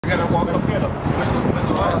gotta walk up here though.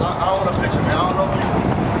 Mr. Wise, I don't want a picture, man. I don't know if you.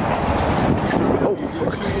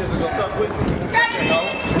 You 2 years ago stuck with me. You know?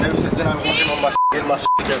 Ever since then, I've been working on my getting my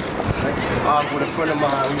shit together. With a friend of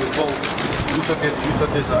mine, we were both. You took his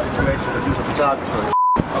information because he was a photographer.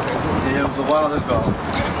 Okay. Yeah, it was a while ago.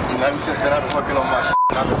 And ever since then, I've been working on my shit.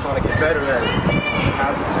 And I've been trying to get better at it.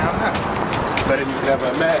 How's it sound now? Better than you could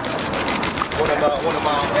ever imagine. One of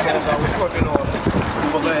my animals I was working on,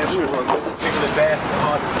 we were particularly fast and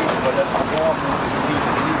hard to do, but that's my warm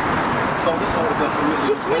music. So this sort of does for me.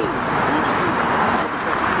 Too sweet. Really sweet.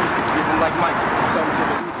 Give them like mics, something to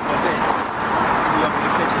the roof of a day. We up in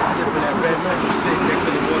the kitchen, sipping that red mattress, sitting next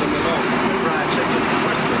to the watermelon, fried chicken,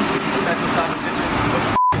 breakfast. That's the type of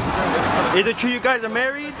picture. Is it true you guys are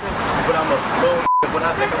married? But I'm a low when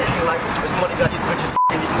I think I'm eating like this money got these bitches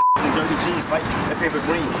in these dirty jeans, right? That paper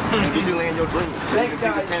green. Did you land your dream? Thanks,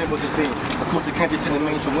 guys. Cannibals is being. Of course, they can't get to the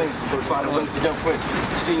major wings. So try to win the young prince.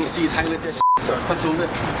 CNC's highlight that shit. Cut your lip.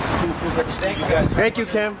 Thanks, guys. Thank you,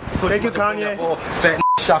 Kim. Thank you, Kanye. Fat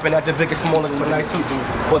shopping at the biggest, smallest for nice suit.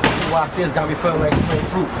 But the two I says got me feeling like spring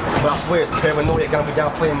fruit. But I swear it's paranoia got me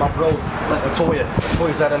down playing my bros like Latoya.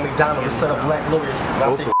 Toys out of McDonald's and set up black lawyers. And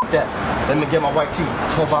I say that. Let me get my white tea.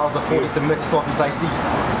 12 hours of 40 minutes off these iced teas.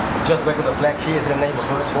 Just regular black kids in the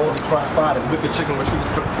neighborhood. All the crime fighting. Wicked chicken retreats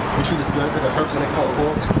good. The herbs and they call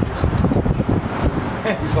forks.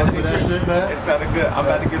 It sounded good. I'm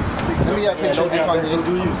about to get some sleep. Let me have a picture of you.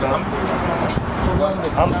 Do you, son? From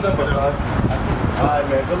London. I'm simple, son. Alright,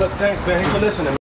 man. Good luck. Thanks, man. Thanks for listening.